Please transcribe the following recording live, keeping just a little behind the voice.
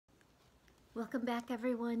Welcome back,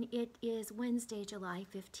 everyone. It is Wednesday, July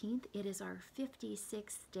 15th. It is our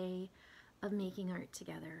 56th day of making art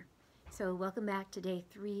together. So welcome back to day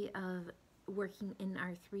 3 of working in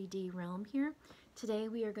our 3D realm here. Today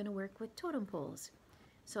we are going to work with totem poles.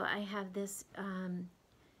 So I have this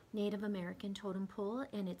Native American totem pole,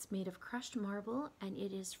 and it's made of crushed marble, and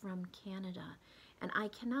it is from Canada. And I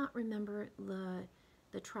cannot remember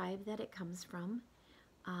the tribe that it comes from.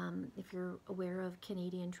 If you're aware of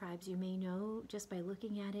Canadian tribes, you may know just by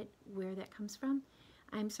looking at it where that comes from.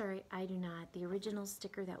 I'm sorry, I do not. The original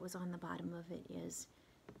sticker that was on the bottom of it is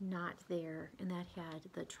not there, and that had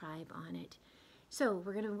the tribe on it. So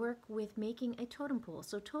we're going to work with making a totem pole.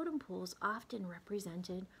 So totem poles often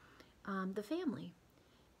represented the family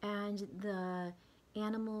and the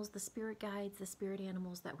animals, the spirit guides, the spirit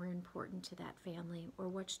animals that were important to that family or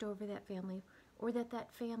watched over that family or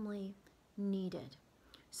that family needed.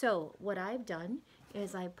 So what I've done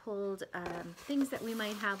is I pulled things that we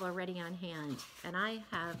might have already on hand, and I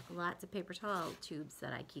have lots of paper towel tubes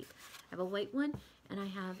that I keep. I have a white one, and I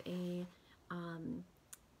have a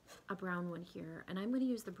brown one here, and I'm going to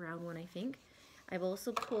use the brown one, I think. I've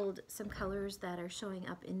also pulled some colors that are showing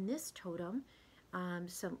up in this totem,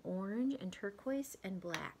 some orange and turquoise and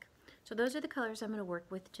black. So those are the colors I'm going to work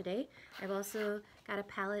with today. I've also got a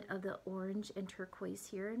palette of the orange and turquoise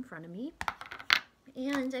here in front of me.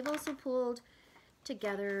 And I've also pulled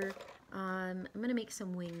together, I'm going to make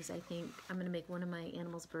some wings, I think. I'm going to make one of my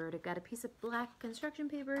animal's bird. I've got a piece of black construction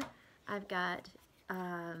paper, I've got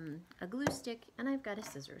a glue stick, and I've got a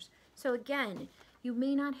scissors. So again, you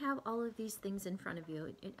may not have all of these things in front of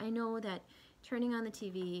you. I know that turning on the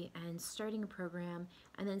TV and starting a program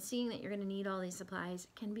and then seeing that you're going to need all these supplies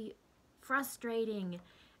can be frustrating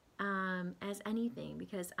as anything,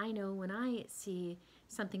 because I know when I see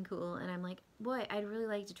something cool and I'm like, boy, I'd really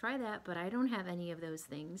like to try that, but I don't have any of those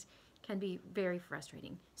things, can be very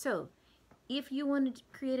frustrating. So if you want to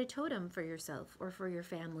create a totem for yourself or for your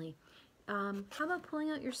family, how about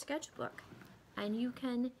pulling out your sketchbook and you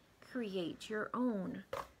can create your own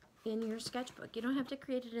in your sketchbook. You don't have to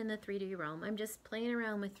create it in the 3D realm. I'm just playing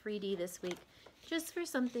around with 3D this week just for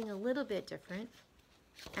something a little bit different.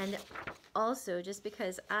 And also just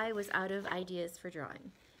because I was out of ideas for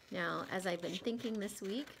drawing. Now, as I've been thinking this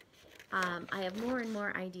week, I have more and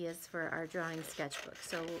more ideas for our drawing sketchbook.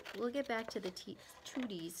 So we'll get back to the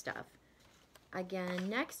 2D stuff again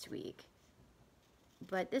next week.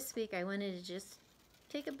 But this week I wanted to just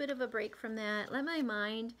take a bit of a break from that, let my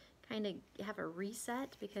mind kind of have a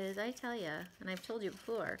reset, because I tell you, and I've told you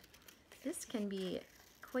before, this can be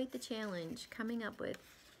quite the challenge coming up with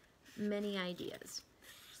many ideas.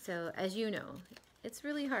 So as you know, it's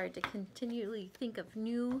really hard to continually think of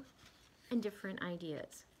new and different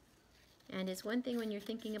ideas. And it's one thing when you're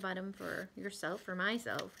thinking about them for yourself or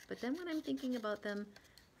myself, but then when I'm thinking about them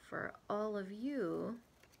for all of you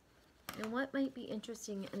and what might be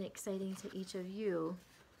interesting and exciting to each of you,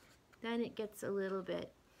 then it gets a little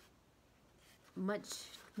bit much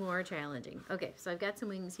more challenging. Okay, so I've got some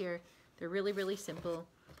wings here. They're really, really simple.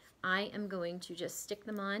 I am going to just stick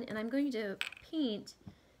them on, and I'm going to paint.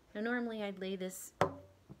 Now normally I'd lay this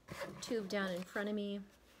tube down in front of me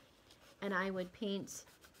and I would paint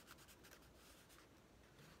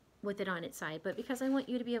with it on its side, but because I want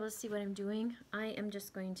you to be able to see what I'm doing, I am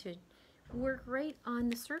just going to work right on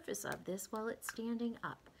the surface of this while it's standing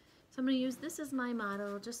up. So I'm going to use this as my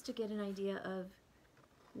model just to get an idea of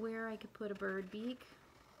where I could put a bird beak.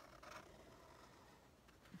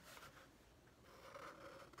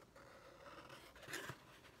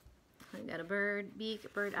 I got a bird beak, a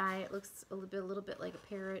bird eye. It looks a little bit like a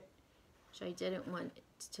parrot, which I didn't want it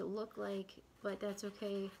to look like, but that's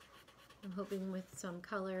okay. I'm hoping with some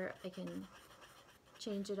color I can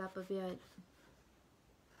change it up a bit.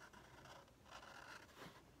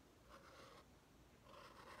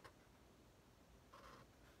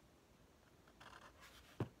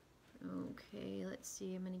 Okay, let's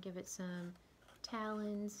see. I'm going to give it some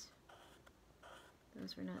talons.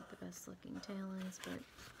 Those were not the best looking talons, but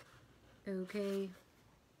okay.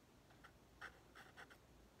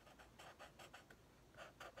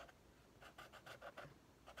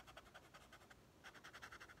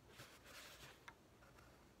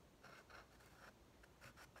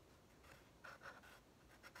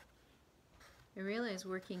 I realize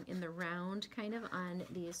working in the round kind of on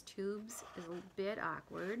these tubes is a bit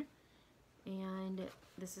awkward, and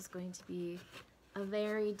this is going to be a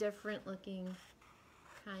very different looking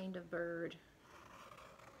kind of bird.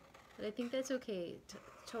 But I think that's okay.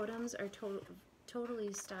 Totems are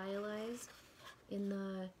totally stylized in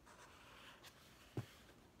the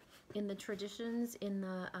traditions, in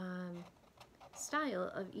the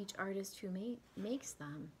style of each artist who makes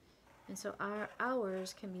them. And so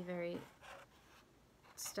ours can be very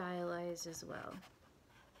stylized as well.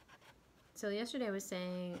 So yesterday I was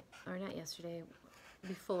saying, or not yesterday,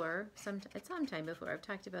 before, sometime before, I've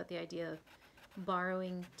talked about the idea of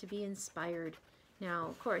borrowing to be inspired. Now,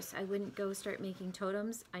 of course, I wouldn't go start making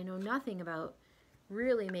totems. I know nothing about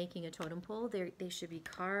really making a totem pole. They should be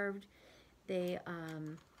carved.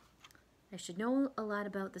 I should know a lot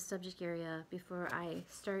about the subject area before I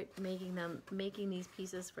start making these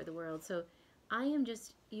pieces for the world. So I am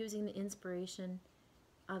just using the inspiration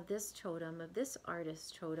of this totem, of this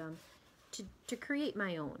artist's totem, to create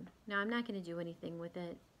my own. Now, I'm not going to do anything with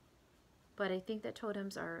it, but I think that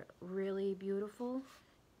totems are really beautiful.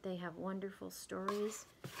 They have wonderful stories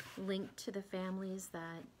linked to the families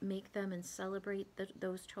that make them and celebrate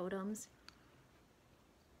those totems.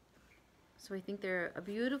 So I think they're a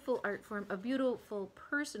beautiful art form, a beautiful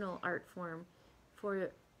personal art form for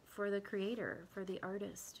the creator, for the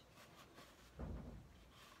artist.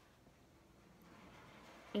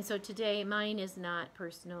 And so today, mine is not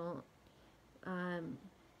personal.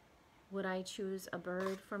 Would I choose a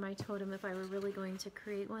bird for my totem if I were really going to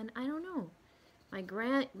create one? I don't know. My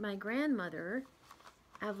grandmother,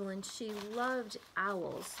 Evelyn, she loved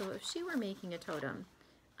owls. So if she were making a totem,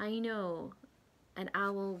 I know an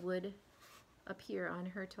owl would appear on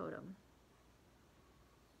her totem.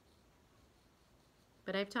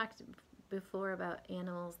 But I've talked before about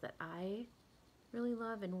animals that I really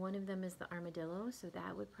love, and one of them is the armadillo, so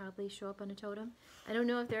that would probably show up on a totem. I don't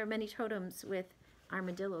know if there are many totems with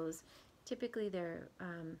armadillos. Typically they're,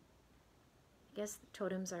 I guess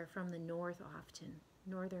totems are from the north often,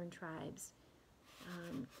 northern tribes.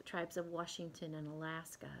 Tribes of Washington and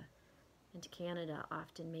Alaska and Canada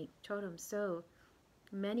often make totems. So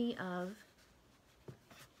many of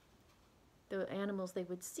the animals they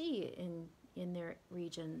would see in their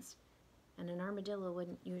regions, and an armadillo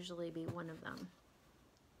wouldn't usually be one of them.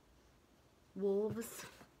 Wolves,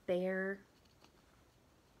 bear,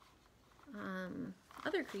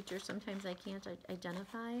 other creatures sometimes I can't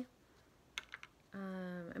identify.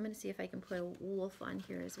 I'm going to see if I can put a wolf on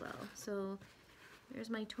here as well. So there's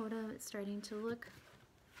my totem. It's starting to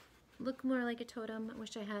look more like a totem. I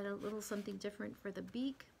wish I had a little something different for the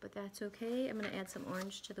beak, but that's okay. I'm going to add some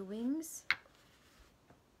orange to the wings.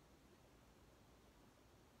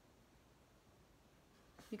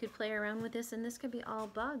 You could play around with this, and this could be all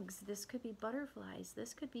bugs. This could be butterflies.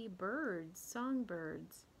 This could be birds,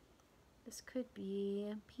 songbirds. This could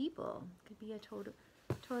be people. It could be a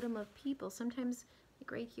totem of people. Sometimes,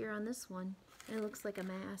 like right here on this one, it looks like a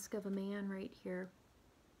mask of a man right here.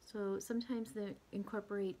 So sometimes they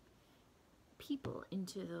incorporate people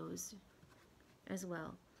into those as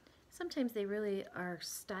well. Sometimes they really are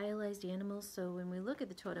stylized animals, so when we look at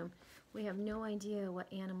the totem, we have no idea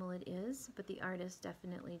what animal it is, but the artist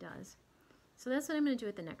definitely does. So that's what I'm going to do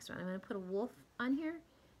with the next one. I'm going to put a wolf on here,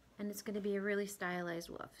 and it's going to be a really stylized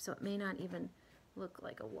wolf, so it may not even look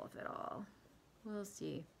like a wolf at all. We'll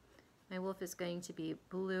see. My wolf is going to be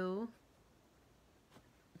blue,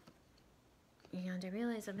 and I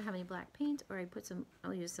realize I don't have any black paint, or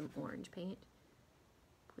I'll use some orange paint.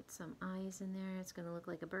 Put some eyes in there. It's going to look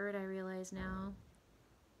like a bird, I realize now.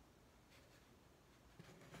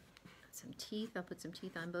 Some teeth. I'll put some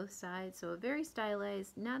teeth on both sides. So a very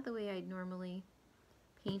stylized, not the way I'd normally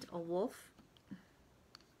paint a wolf.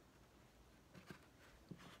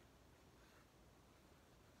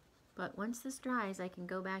 But once this dries, I can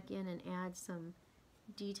go back in and add some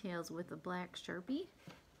details with a black Sharpie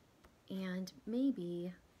and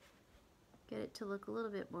maybe get it to look a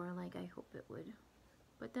little bit more like I hope it would.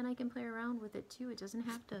 But then I can play around with it too. It doesn't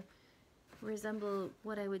have to resemble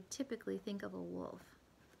what I would typically think of a wolf.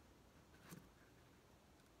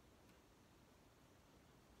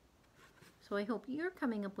 So I hope you're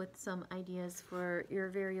coming up with some ideas for your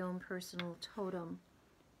very own personal totem.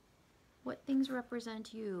 What things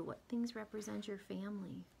represent you? What things represent your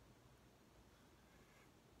family?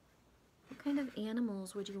 What kind of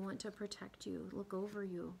animals would you want to protect you, look over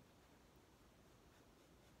you?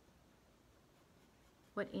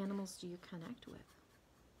 What animals do you connect with?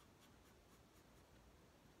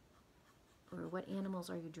 Or what animals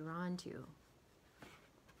are you drawn to?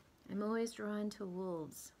 I'm always drawn to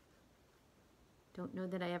wolves. Don't know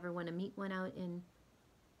that I ever want to meet one out in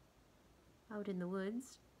the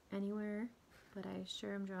woods anywhere, but I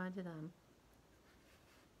sure am drawn to them.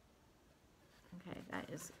 Okay, that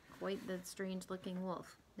is quite the strange looking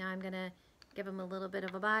wolf. Now I'm going to give him a little bit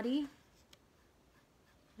of a body.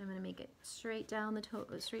 I'm going to make it straight down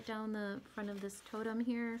the front of this totem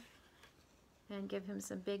here and give him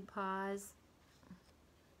some big paws.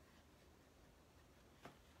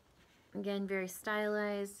 Again, very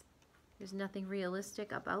stylized. There's nothing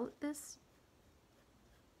realistic about this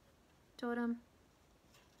totem.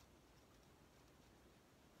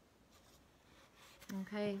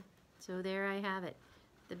 Okay, so there I have it.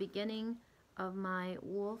 The beginning of my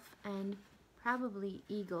wolf and probably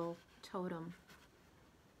eagle totem.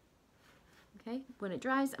 Okay, when it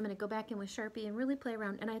dries, I'm going to go back in with Sharpie and really play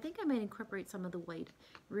around. And I think I might incorporate some of the white.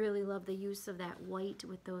 Really love the use of that white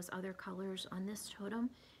with those other colors on this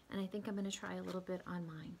totem. And I think I'm going to try a little bit on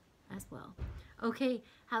mine as well. Okay,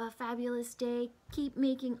 have a fabulous day. Keep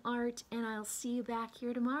making art, and I'll see you back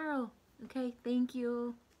here tomorrow. Okay, thank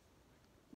you.